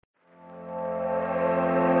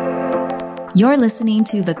You're listening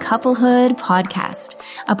to the Couplehood Podcast,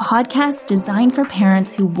 a podcast designed for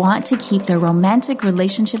parents who want to keep their romantic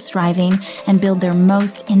relationships thriving and build their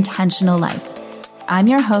most intentional life. I'm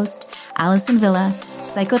your host, Allison Villa,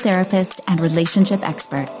 psychotherapist and relationship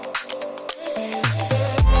expert.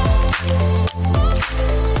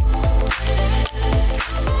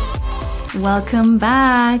 Welcome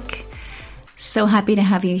back. So happy to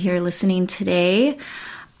have you here listening today.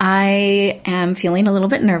 I am feeling a little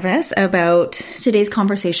bit nervous about today's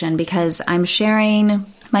conversation because I'm sharing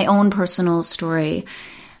my own personal story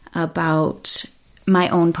about my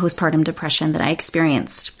own postpartum depression that I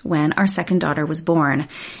experienced when our second daughter was born.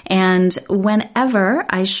 And whenever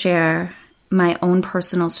I share my own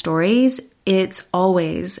personal stories, it's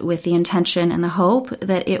always with the intention and the hope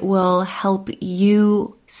that it will help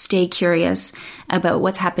you stay curious about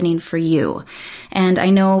what's happening for you. And I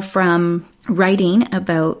know from writing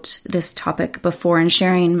about this topic before and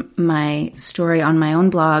sharing my story on my own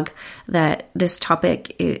blog that this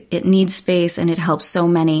topic, it needs space and it helps so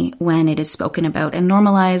many when it is spoken about and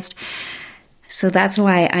normalized. So that's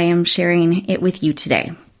why I am sharing it with you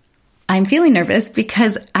today. I'm feeling nervous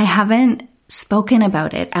because I haven't spoken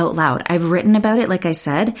about it out loud. I've written about it, like I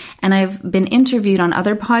said, and I've been interviewed on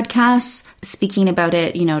other podcasts speaking about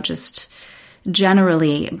it, just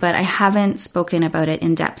generally, but I haven't spoken about it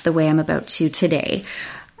in depth the way I'm about to today.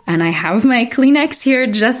 And I have my Kleenex here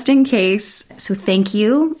just in case. So thank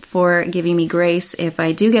you for giving me grace. If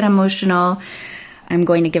I do get emotional, I'm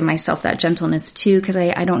going to give myself that gentleness too, because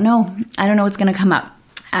I don't know. I don't know what's going to come up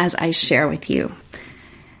as I share with you.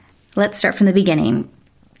 Let's start from the beginning.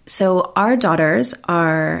 So our daughters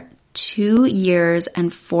are 2 years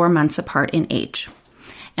and 4 months apart in age.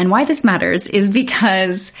 And why this matters is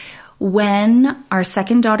because when our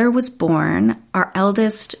second daughter was born, our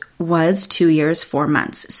eldest was 2 years, 4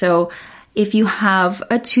 months. So if you have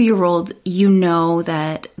a 2-year-old, you know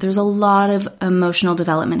that there's a lot of emotional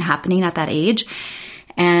development happening at that age.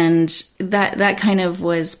 And that kind of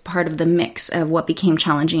was part of the mix of what became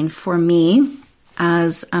challenging for me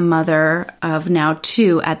as a mother of now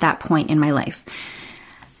 2 at that point in my life.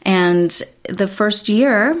 And the first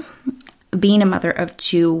year, being a mother of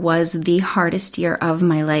 2 was the hardest year of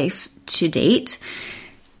my life to date.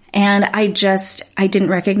 And I didn't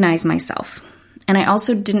recognize myself. And I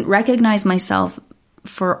also didn't recognize myself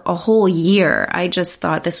for a whole year. I just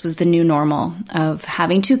thought this was the new normal of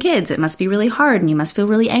having 2 kids. It must be really hard and you must feel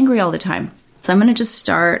really angry all the time. So I'm going to just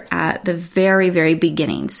start at the very, very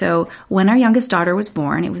beginning. So when our youngest daughter was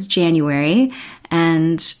born, it was January,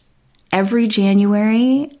 and every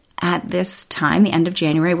January at this time, the end of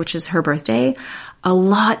January, which is her birthday, a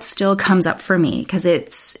lot still comes up for me because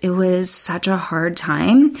it was such a hard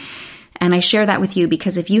time. And I share that with you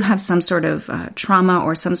because if you have some sort of trauma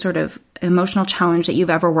or some sort of emotional challenge that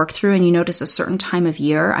you've ever worked through and you notice a certain time of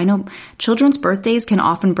year, I know children's birthdays can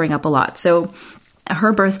often bring up a lot. So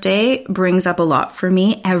her birthday brings up a lot for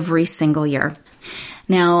me every single year.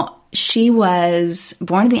 Now, she was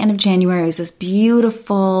born at the end of January. It was this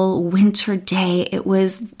beautiful winter day. It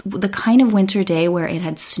was the kind of winter day where it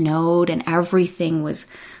had snowed and everything was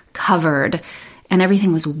covered and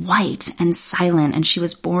everything was white and silent. And she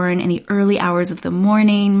was born in the early hours of the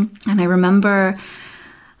morning. And I remember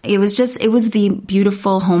it was the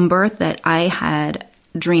beautiful home birth that I had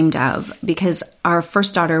dreamed of because our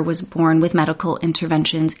first daughter was born with medical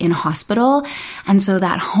interventions in hospital. And so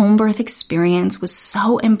that home birth experience was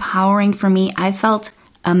so empowering for me. I felt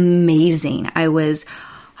amazing. I was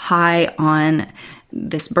high on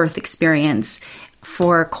this birth experience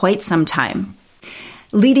for quite some time.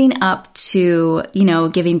 Leading up to,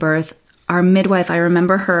 giving birth, our midwife, I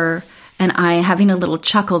remember her and I having a little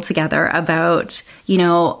chuckle together about,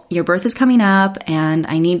 your birth is coming up and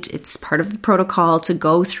it's part of the protocol to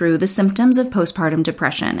go through the symptoms of postpartum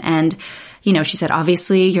depression. And, she said,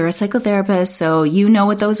 obviously you're a psychotherapist, so you know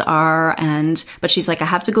what those are. But she's like, I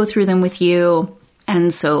have to go through them with you.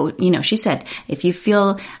 And so, she said, if you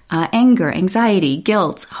feel anger, anxiety,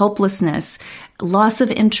 guilt, hopelessness, loss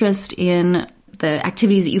of interest in the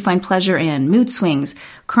activities that you find pleasure in, mood swings,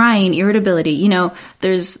 crying, irritability,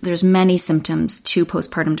 there's many symptoms to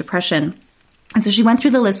postpartum depression. And so she went through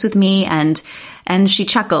the list with me and she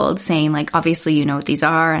chuckled saying like, obviously you know what these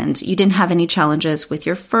are and you didn't have any challenges with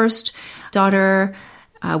your first daughter,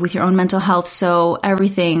 with your own mental health. So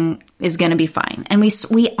everything is going to be fine. And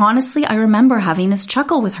we honestly, I remember having this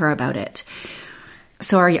chuckle with her about it.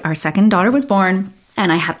 So our second daughter was born. And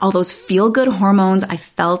I had all those feel-good hormones. I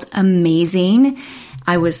felt amazing.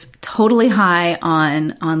 I was totally high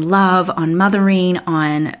on love, on mothering,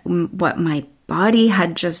 on what my body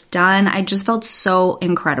had just done. I just felt so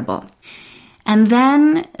incredible. And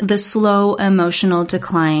then the slow emotional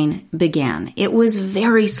decline began. It was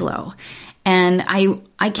very slow. And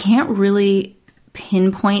I can't really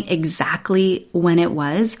pinpoint exactly when it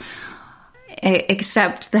was,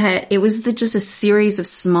 except that it was just a series of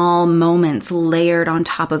small moments layered on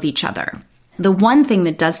top of each other. The one thing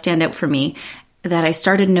that does stand out for me that I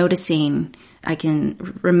started noticing, I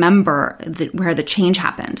can remember where the change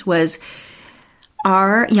happened, was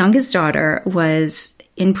our youngest daughter was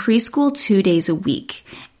in preschool 2 days a week.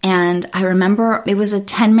 And I remember it was a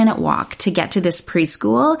 10-minute walk to get to this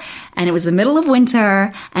preschool, and it was the middle of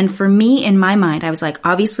winter. And for me, in my mind, I was like,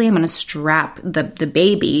 obviously I'm going to strap the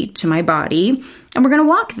baby to my body and we're going to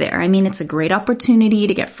walk there. I mean, it's a great opportunity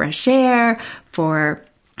to get fresh air, for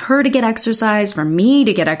her to get exercise, for me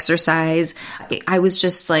to get exercise. I was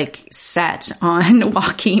just like set on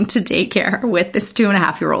walking to daycare with this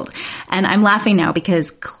 2.5-year-old. And I'm laughing now because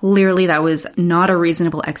clearly that was not a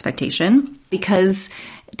reasonable expectation, because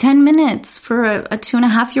 10 minutes for a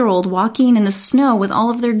 2.5-year-old walking in the snow with all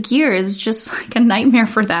of their gear is just like a nightmare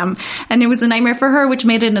for them. And it was a nightmare for her, which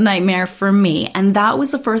made it a nightmare for me. And that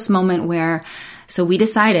was the first moment where, so I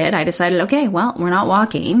decided, okay, well, we're not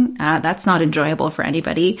walking. That's not enjoyable for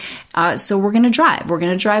anybody. So we're going to drive. We're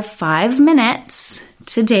going to drive 5 minutes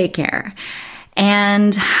to daycare.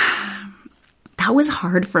 And that was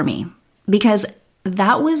hard for me, because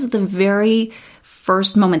that was the very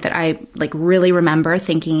first moment that I really remember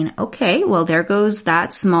thinking, okay, well, there goes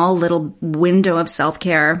that small little window of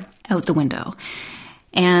self-care out the window.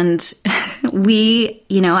 And we,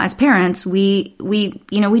 as parents, we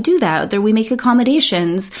do that. We make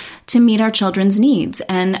accommodations to meet our children's needs.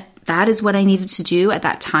 And that is what I needed to do at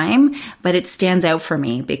that time. But it stands out for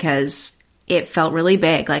me because it felt really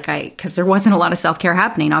big, because there wasn't a lot of self-care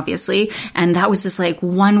happening, obviously. And that was just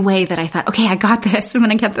one way that I thought, okay, I got this. I'm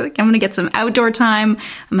going to get some outdoor time.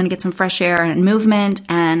 I'm going to get some fresh air and movement.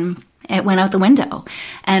 And it went out the window.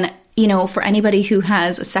 And, for anybody who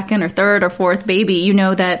has a second or third or fourth baby, you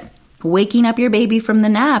know that waking up your baby from the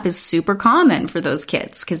nap is super common for those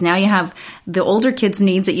kids, because now you have the older kids'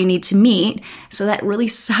 needs that you need to meet. So that really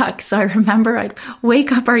sucks. So I remember I'd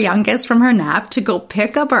wake up our youngest from her nap to go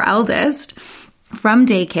pick up our eldest from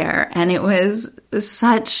daycare. And it was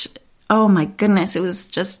such, oh my goodness, it was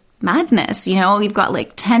just madness. You've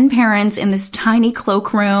got 10 parents in this tiny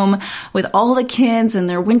cloakroom with all the kids and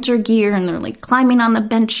their winter gear, and they're climbing on the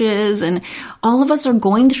benches, and all of us are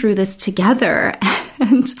going through this together.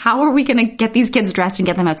 And how are we going to get these kids dressed and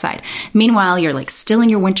get them outside? Meanwhile, you're still in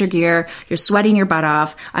your winter gear. You're sweating your butt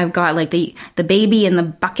off. I've got the baby in the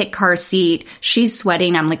bucket car seat. She's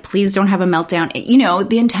sweating. I'm like, please don't have a meltdown.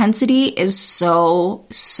 The intensity is so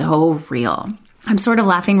real. I'm sort of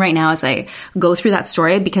laughing right now as I go through that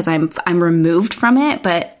story because I'm removed from it.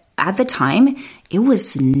 But at the time, it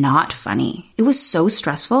was not funny. It was so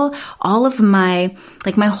stressful. All of I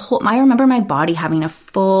remember my body having a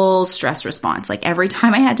full stress response. Every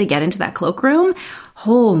time I had to get into that cloakroom,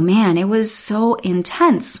 oh man, it was so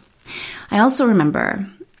intense. I remember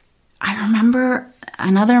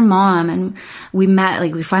another mom, and we met,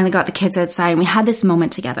 we finally got the kids outside, and we had this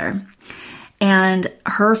moment together. And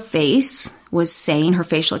her facial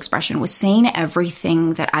expression was saying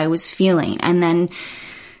everything that I was feeling. And then,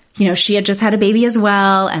 she had just had a baby as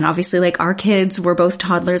well. And obviously, our kids were both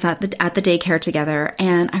toddlers at the daycare together.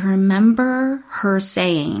 And I remember her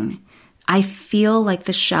saying, I feel like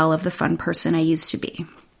the shell of the fun person I used to be.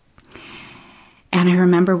 And I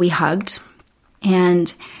remember we hugged.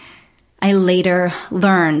 And I later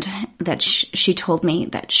learned that she told me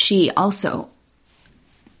that she also,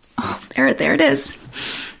 oh, there it is.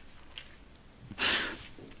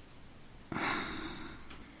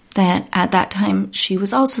 That at that time, she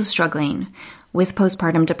was also struggling with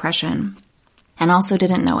postpartum depression and also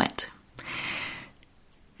didn't know it.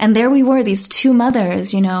 And there we were, these two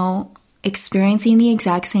mothers, experiencing the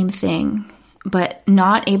exact same thing, but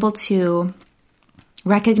not able to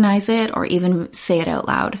recognize it or even say it out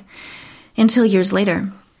loud until years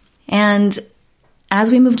later. And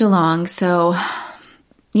as we moved along,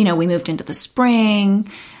 we moved into the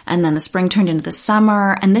spring, and then the spring turned into the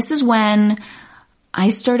summer. And this is when I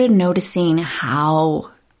started noticing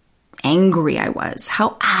how angry I was,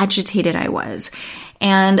 how agitated I was.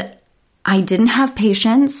 And I didn't have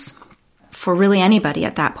patience for really anybody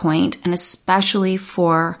at that point, and especially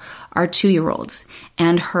for our 2-year-old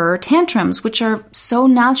and her tantrums, which are so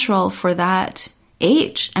natural for that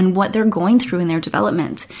age and what they're going through in their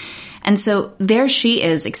development. And so there she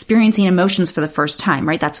is experiencing emotions for the first time,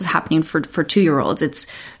 right? That's what's happening for 2-year-olds. It's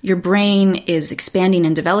your brain is expanding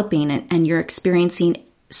and developing, and you're experiencing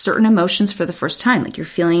certain emotions for the first time. Like you're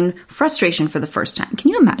feeling frustration for the first time. Can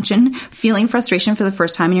you imagine feeling frustration for the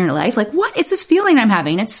first time in your life? Like, what is this feeling I'm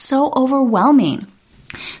having? It's so overwhelming.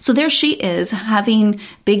 So there she is having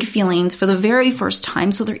big feelings for the very first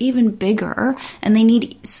time. So they're even bigger and they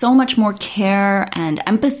need so much more care and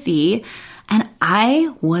empathy. And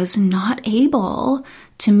I was not able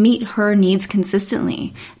to meet her needs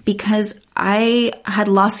consistently because I had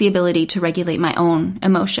lost the ability to regulate my own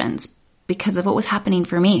emotions because of what was happening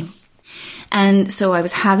for me. And so I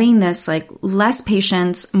was having this like less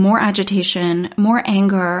patience, more agitation, more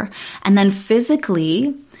anger, and then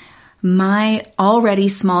physically, my already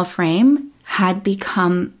small frame had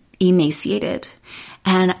become emaciated.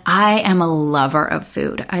 And I am a lover of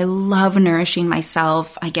food. I love nourishing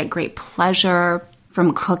myself. I get great pleasure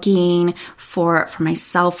from cooking for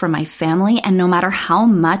myself, for my family. And no matter how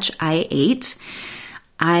much I ate,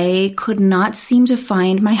 I could not seem to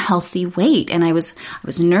find my healthy weight. And I was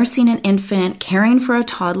nursing an infant, caring for a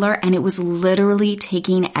toddler, and it was literally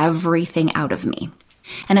taking everything out of me.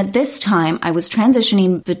 And at this time, I was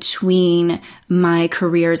transitioning between my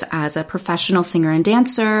careers as a professional singer and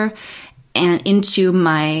dancer and into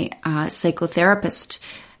my psychotherapist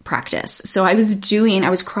practice. So I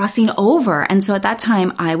was crossing over. And so at that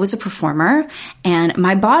time, I was a performer and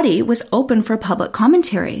my body was open for public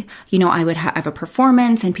commentary. You know, I would have a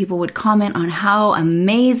performance and people would comment on how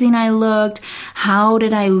amazing I looked. How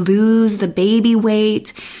did I lose the baby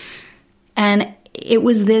weight? And it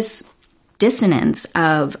was this dissonance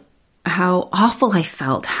of how awful I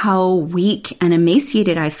felt, how weak and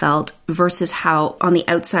emaciated I felt versus how on the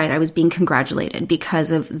outside I was being congratulated because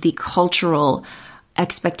of the cultural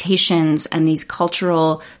expectations and these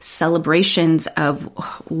cultural celebrations of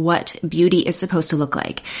what beauty is supposed to look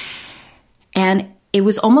like. And it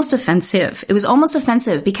was almost offensive. It was almost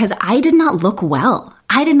offensive because I did not look well.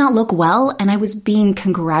 I did not look well, and I was being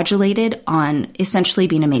congratulated on essentially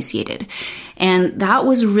being emaciated. And that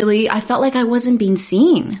was really, I felt like I wasn't being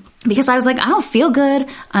seen because I was like, I don't feel good.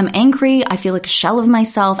 I'm angry. I feel like a shell of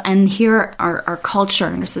myself. And here our culture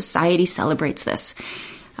and our society celebrates this.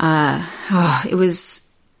 It was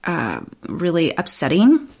really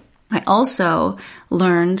upsetting. I also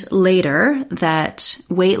learned later that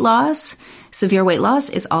severe weight loss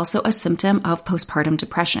is also a symptom of postpartum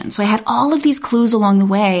depression. So I had all of these clues along the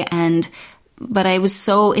way, but I was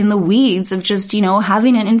so in the weeds of just,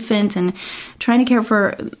 having an infant and trying to care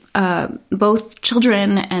for both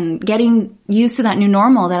children and getting used to that new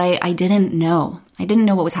normal that I didn't know. I didn't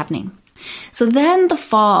know what was happening. So then the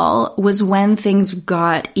fall was when things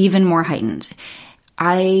got even more heightened.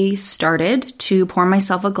 I started to pour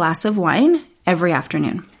myself a glass of wine every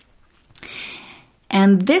afternoon.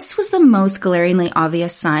 And this was the most glaringly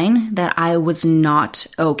obvious sign that I was not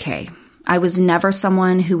okay. I was never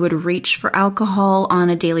someone who would reach for alcohol on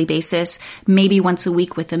a daily basis, maybe once a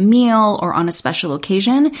week with a meal or on a special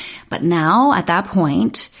occasion. But now at that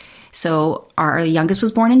point, so our youngest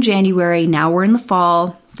was born in January. Now we're in the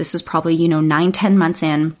fall. This is probably, 9-10 months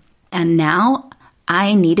in. And now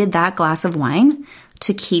I needed that glass of wine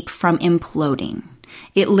to keep from imploding.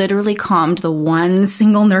 It literally calmed the one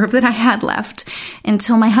single nerve that I had left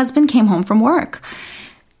until my husband came home from work.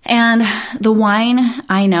 And the wine,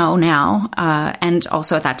 I know now, and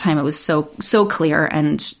also at that time it was so clear,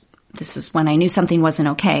 and this is when I knew something wasn't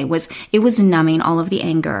okay, it was numbing all of the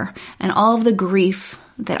anger and all of the grief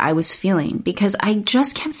that I was feeling, because I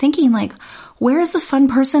just kept thinking, like, where is the fun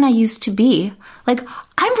person I used to be? Like,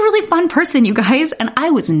 I'm a really fun person, you guys, and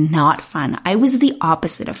I was not fun. I was the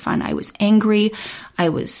opposite of fun. I was angry, I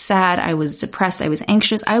was sad, I was depressed, I was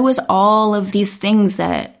anxious. I was all of these things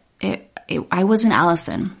that I wasn't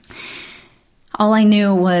Allison. All I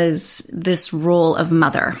knew was this role of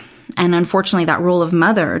mother. And unfortunately, that role of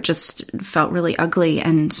mother just felt really ugly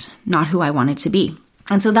and not who I wanted to be.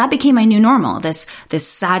 And so that became my new normal, this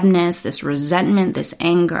sadness, this resentment, this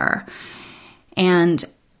anger. And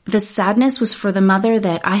the sadness was for the mother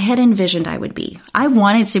that I had envisioned I would be. I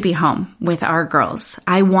wanted to be home with our girls.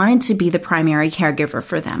 I wanted to be the primary caregiver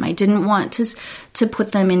for them. I didn't want to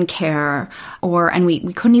put them in care, and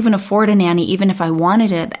we couldn't even afford a nanny, even if I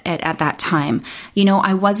wanted it at that time.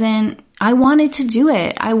 I wanted to do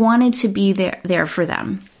it. I wanted to be there for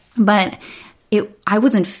them. But I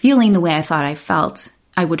wasn't feeling the way I thought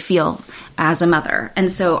I would feel as a mother.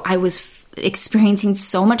 And so I was experiencing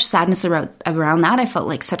so much sadness around that. I felt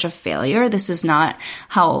like such a failure. This is not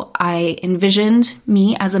how I envisioned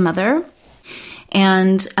me as a mother.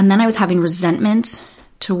 And then I was having resentment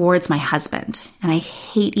towards my husband. And I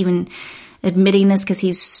hate even admitting this because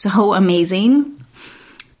he's so amazing.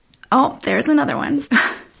 Oh, there's another one.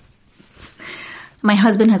 My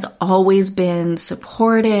husband has always been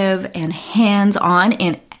supportive and hands-on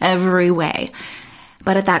in every way.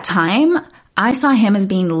 But at that time, I saw him as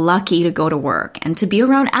being lucky to go to work and to be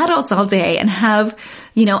around adults all day and have,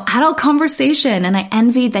 adult conversation. And I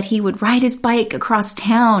envied that he would ride his bike across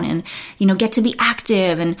town and, get to be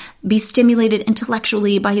active and be stimulated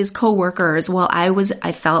intellectually by his coworkers while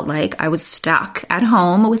I felt like I was stuck at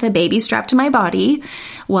home with a baby strapped to my body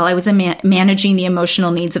while I was managing the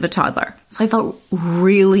emotional needs of a toddler. So I felt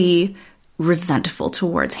really resentful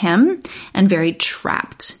towards him and very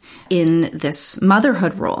trapped in this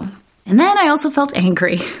motherhood role. And then I also felt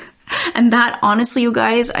angry. And that, honestly, you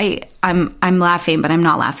guys, I'm laughing, but I'm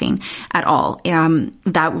not laughing at all.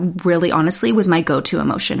 That really, honestly, was my go-to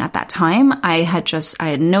emotion at that time. I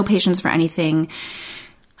had no patience for anything.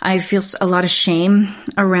 I feel a lot of shame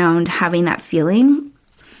around having that feeling.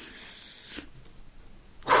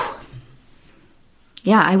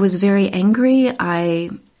 Yeah, I was very angry. I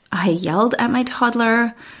yelled at my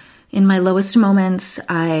toddler. In my lowest moments,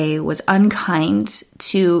 I was unkind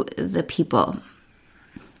to the people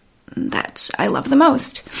that I love the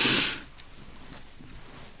most.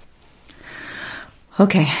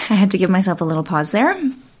 Okay, I had to give myself a little pause there.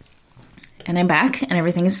 And I'm back and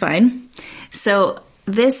everything is fine. So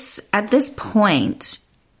at this point,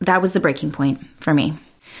 that was the breaking point for me.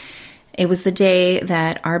 It was the day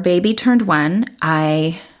that our baby turned 1.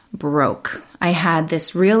 I broke. I had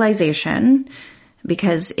this realization.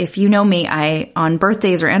 Because if you know me, on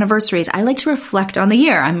birthdays or anniversaries, I like to reflect on the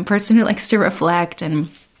year. I'm a person who likes to reflect and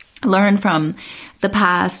learn from the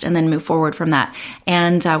past and then move forward from that.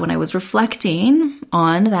 And when I was reflecting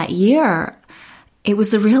on that year, it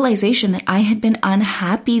was the realization that I had been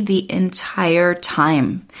unhappy the entire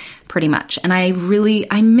time, pretty much. And I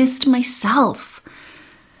missed myself.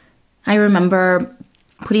 I remember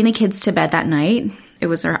putting the kids to bed that night. It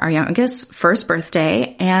was our youngest first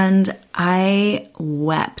birthday, and I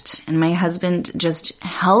wept. And my husband just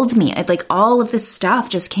held me. Like all of this stuff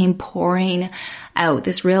just came pouring out,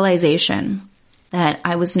 this realization that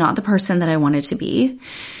I was not the person that I wanted to be.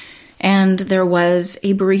 And there was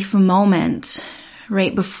a brief moment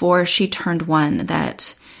right before she turned 1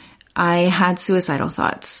 that I had suicidal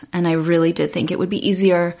thoughts. And I really did think it would be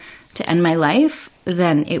easier to end my life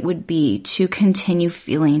than it would be to continue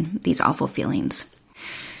feeling these awful feelings.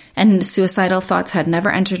 And suicidal thoughts had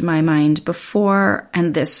never entered my mind before,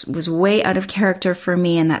 and this was way out of character for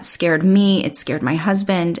me, and that scared me, it scared my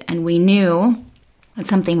husband, and we knew that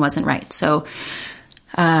something wasn't right. So,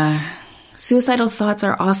 suicidal thoughts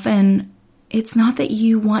are often, it's not that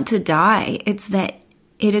you want to die, it's that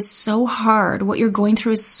it is so hard, what you're going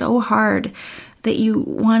through is so hard that you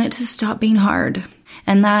want it to stop being hard.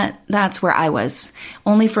 And that's where I was,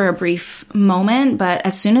 only for a brief moment. But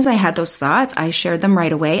as soon as I had those thoughts, I shared them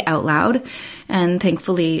right away out loud. And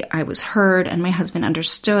thankfully, I was heard and my husband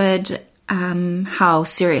understood how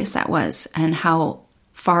serious that was and how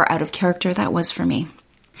far out of character that was for me.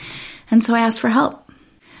 And so I asked for help.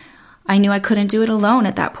 I knew I couldn't do it alone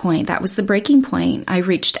at that point. That was the breaking point. I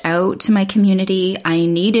reached out to my community. I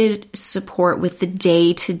needed support with the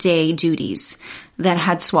day-to-day duties that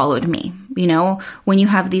had swallowed me. When you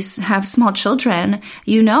have small children,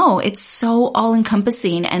 it's so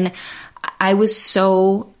all-encompassing. And I was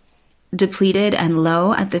so depleted and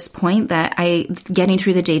low at this point that getting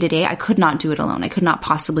through the day-to-day, I could not do it alone. I could not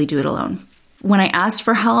possibly do it alone. When I asked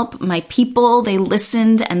for help, my people, they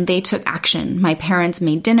listened and they took action. My parents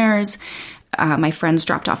made dinners. My friends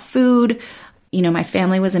dropped off food. My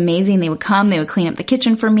family was amazing. They would come, they would clean up the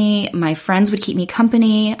kitchen for me. My friends would keep me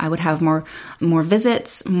company. I would have more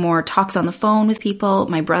visits, more talks on the phone with people.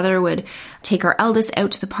 My brother would take our eldest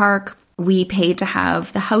out to the park. We paid to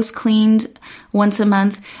have the house cleaned once a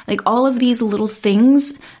month. Like all of these little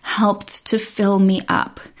things helped to fill me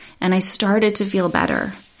up. And I started to feel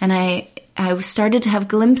better. And I started to have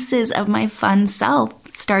glimpses of my fun self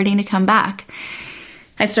starting to come back.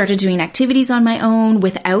 I started doing activities on my own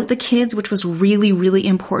without the kids, which was really, really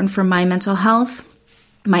important for my mental health.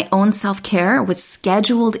 My own self-care was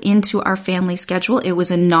scheduled into our family schedule. It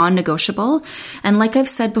was a non-negotiable. And like I've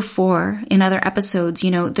said before in other episodes,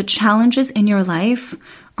 the challenges in your life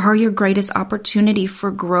are your greatest opportunity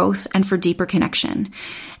for growth and for deeper connection.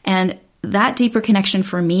 And that deeper connection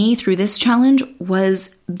for me through this challenge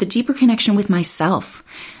was the deeper connection with myself.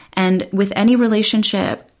 And with any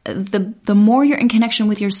relationship, the more you're in connection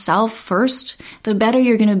with yourself first, the better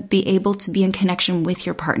you're going to be able to be in connection with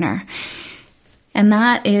your partner. And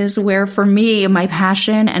that is where, for me, my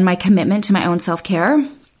passion and my commitment to my own self-care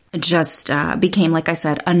just became, like I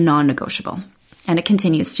said, a non-negotiable. And it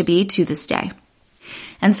continues to be to this day.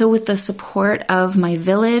 And so with the support of my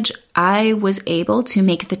village, I was able to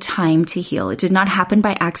make the time to heal. It did not happen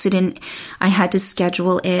by accident. I had to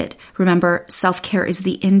schedule it. Remember, self-care is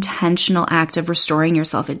the intentional act of restoring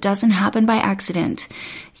yourself. It doesn't happen by accident.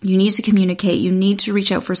 You need to communicate. You need to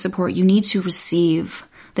reach out for support. You need to receive.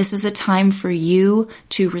 This is a time for you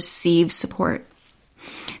to receive support.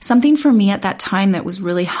 Something for me at that time that was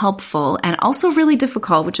really helpful and also really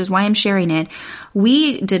difficult, which is why I'm sharing it.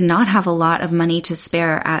 We did not have a lot of money to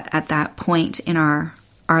spare at that point in our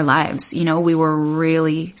lives. You know, we were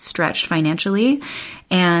really stretched financially,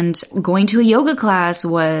 and going to a yoga class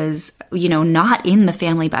was, not in the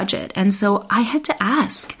family budget. And so I had to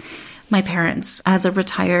ask my parents. As a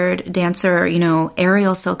retired dancer,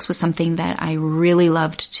 aerial silks was something that I really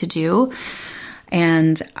loved to do.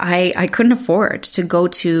 And I couldn't afford to go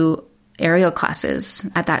to aerial classes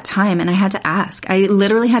at that time. And I had to ask. I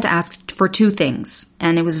literally had to ask for two things.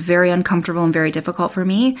 And it was very uncomfortable and very difficult for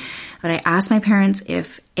me. But I asked my parents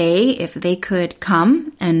if they could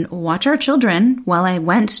come and watch our children while I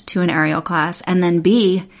went to an aerial class. And then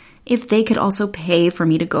B, if they could also pay for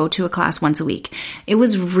me to go to a class once a week. It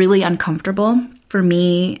was really uncomfortable for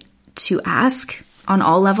me to ask on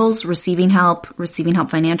all levels, receiving help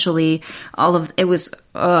financially, it was,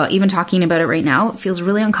 even talking about it right now, it feels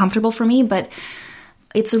really uncomfortable for me, but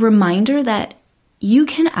it's a reminder that you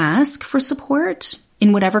can ask for support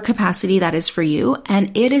in whatever capacity that is for you,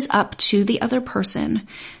 and it is up to the other person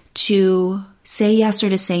to say yes or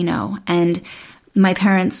to say no. And my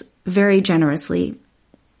parents very generously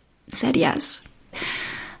said yes.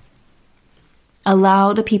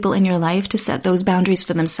 Allow the people in your life to set those boundaries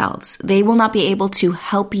for themselves. They will not be able to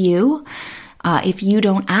help you if you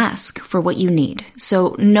don't ask for what you need.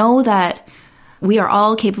 So know that we are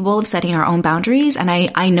all capable of setting our own boundaries, and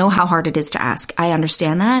I know how hard it is to ask. I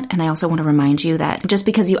understand that, and I also want to remind you that just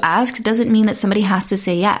because you ask doesn't mean that somebody has to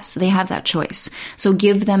say yes. They have that choice. So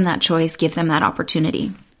give them that choice, give them that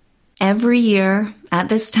opportunity. Every year at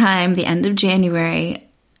this time, the end of January,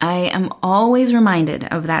 I am always reminded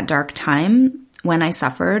of that dark time when I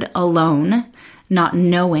suffered alone, not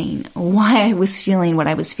knowing why I was feeling what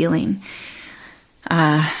I was feeling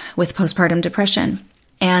with postpartum depression.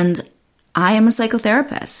 And I am a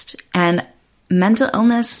psychotherapist, and mental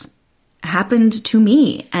illness happened to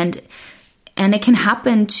me, and it can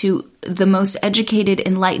happen to the most educated,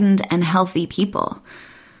 enlightened, and healthy people.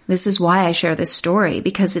 This is why I share this story,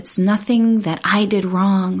 because it's nothing that I did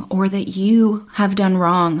wrong or that you have done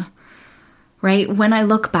wrong. Right? When I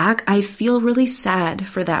look back, I feel really sad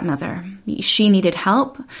for that mother. She needed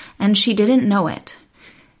help and she didn't know it.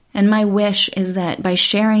 And my wish is that by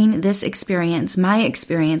sharing this experience, my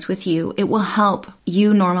experience with you, it will help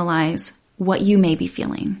you normalize what you may be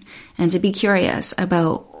feeling and to be curious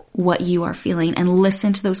about what you are feeling and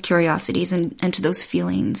listen to those curiosities and to those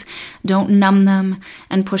feelings. Don't numb them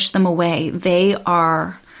and push them away. They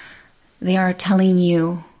are telling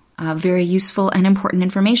you very useful and important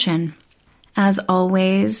information. As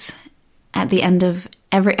always, at the end of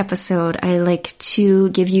every episode, I like to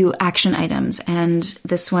give you action items, and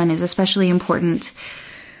this one is especially important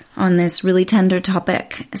on this really tender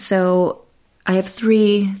topic. So I have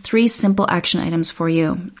three simple action items for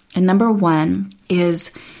you. And number one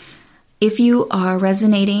is, if you are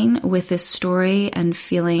resonating with this story and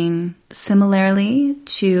feeling similarly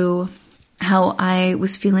to how I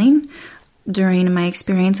was feeling during my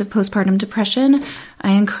experience of postpartum depression,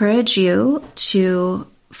 I encourage you to,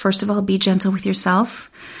 first of all, be gentle with yourself.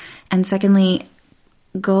 And secondly,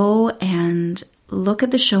 go and look at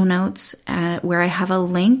the show notes where I have a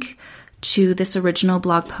link to this original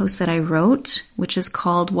blog post that I wrote, which is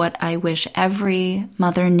called What I Wish Every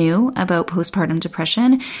Mother Knew About Postpartum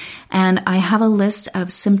Depression. And I have a list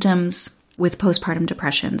of symptoms with postpartum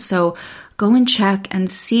depression. So go and check and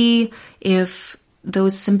see if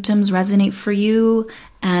those symptoms resonate for you,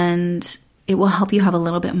 and it will help you have a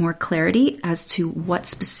little bit more clarity as to what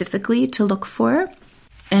specifically to look for.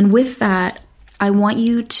 And with that, I want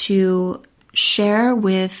you to share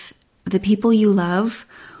with the people you love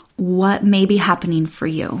what may be happening for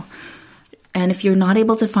you. And if you're not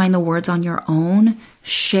able to find the words on your own,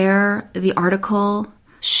 share the article,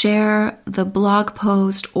 share the blog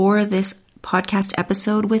post or this podcast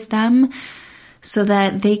episode with them, so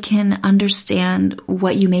that they can understand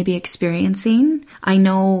what you may be experiencing. I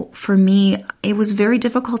know for me, it was very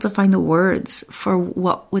difficult to find the words for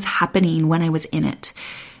what was happening when I was in it.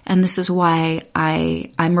 And this is why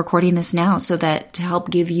I'm recording this now, so that to help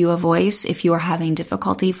give you a voice if you are having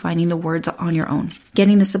difficulty finding the words on your own.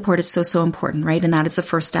 Getting the support is so important, right? And that is the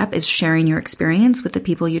first step, is sharing your experience with the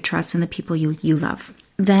people you trust and the people you love.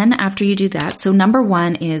 then after you do that, so number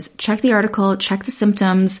one is check the article, check the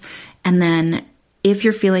symptoms, and then if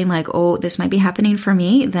you're feeling like, oh, this might be happening for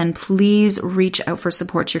me, then please reach out for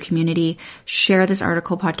support to your community. Share this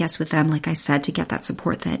article podcast with them, like I said, to get that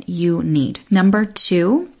support that you need. Number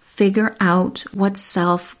two, figure out what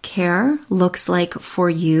self-care looks like for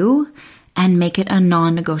you and make it a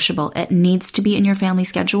non-negotiable. It needs to be in your family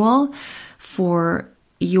schedule for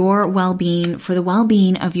your well-being, for the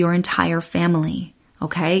well-being of your entire family.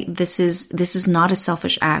 Okay? This is not a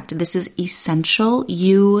selfish act. This is essential.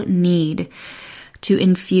 You need to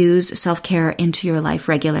infuse self-care into your life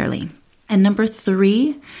regularly. And number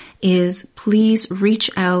three is please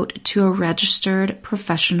reach out to a registered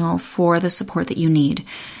professional for the support that you need.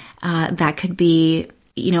 That could be,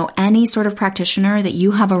 any sort of practitioner that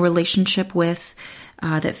you have a relationship with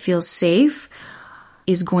that feels safe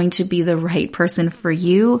is going to be the right person for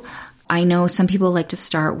you. I know some people like to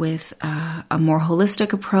start with a more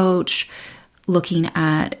holistic approach, looking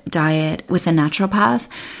at diet with a naturopath.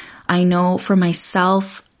 I know for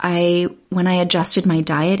myself, when I adjusted my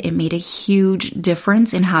diet, it made a huge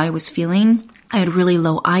difference in how I was feeling. I had really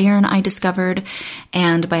low iron, I discovered,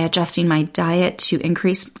 and by adjusting my diet to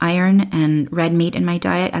increase iron and red meat in my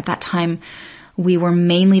diet, at that time, we were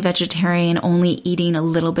mainly vegetarian, only eating a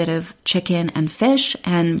little bit of chicken and fish,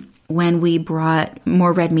 and when we brought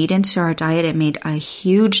more red meat into our diet, it made a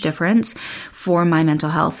huge difference for my mental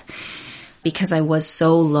health because I was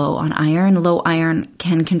so low on iron. Low iron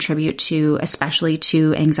can contribute especially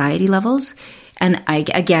to anxiety levels. And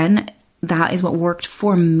that is what worked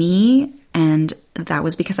for me. And that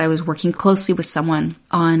was because I was working closely with someone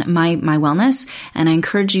on my wellness. And I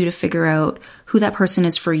encourage you to figure out who that person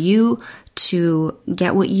is for you to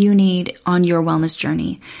get what you need on your wellness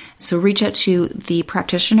journey. So reach out to the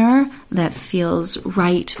practitioner that feels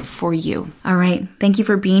right for you. All right. Thank you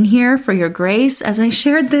for being here, for your grace as I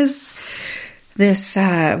shared this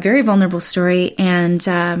very vulnerable story. And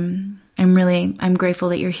I'm grateful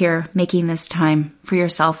that you're here making this time for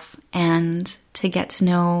yourself and to get to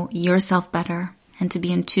know yourself better and to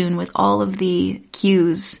be in tune with all of the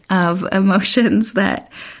cues of emotions that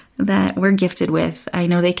we're gifted with. I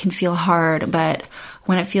know they can feel hard, but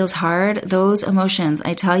when it feels hard, those emotions,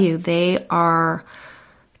 I tell you, they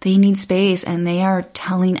need space and they are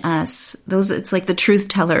telling us it's like the truth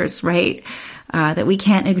tellers, right? That we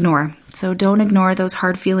can't ignore. So don't ignore those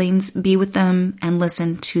hard feelings, be with them and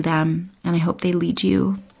listen to them. And I hope they lead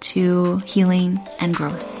you to healing and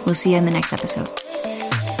growth. We'll see you in the next episode.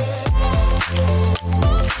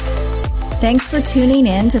 Thanks for tuning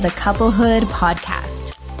in to the Couplehood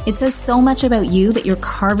podcast. It says so much about you that you're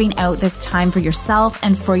carving out this time for yourself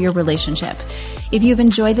and for your relationship. If you've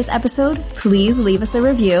enjoyed this episode, please leave us a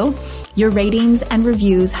review. Your ratings and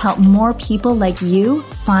reviews help more people like you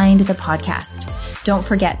find the podcast. Don't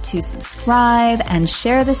forget to subscribe and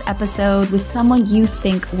share this episode with someone you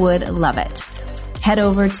think would love it. Head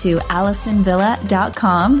over to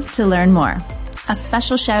AlisonVilla.com to learn more. A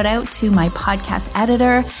special shout out to my podcast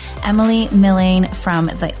editor, Emily Milling from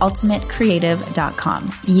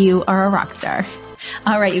TheUltimateCreative.com. You are a rock star.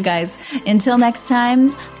 All right, you guys. Until next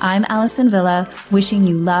time, I'm Alison Villa, wishing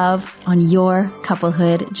you love on your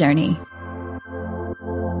couplehood journey.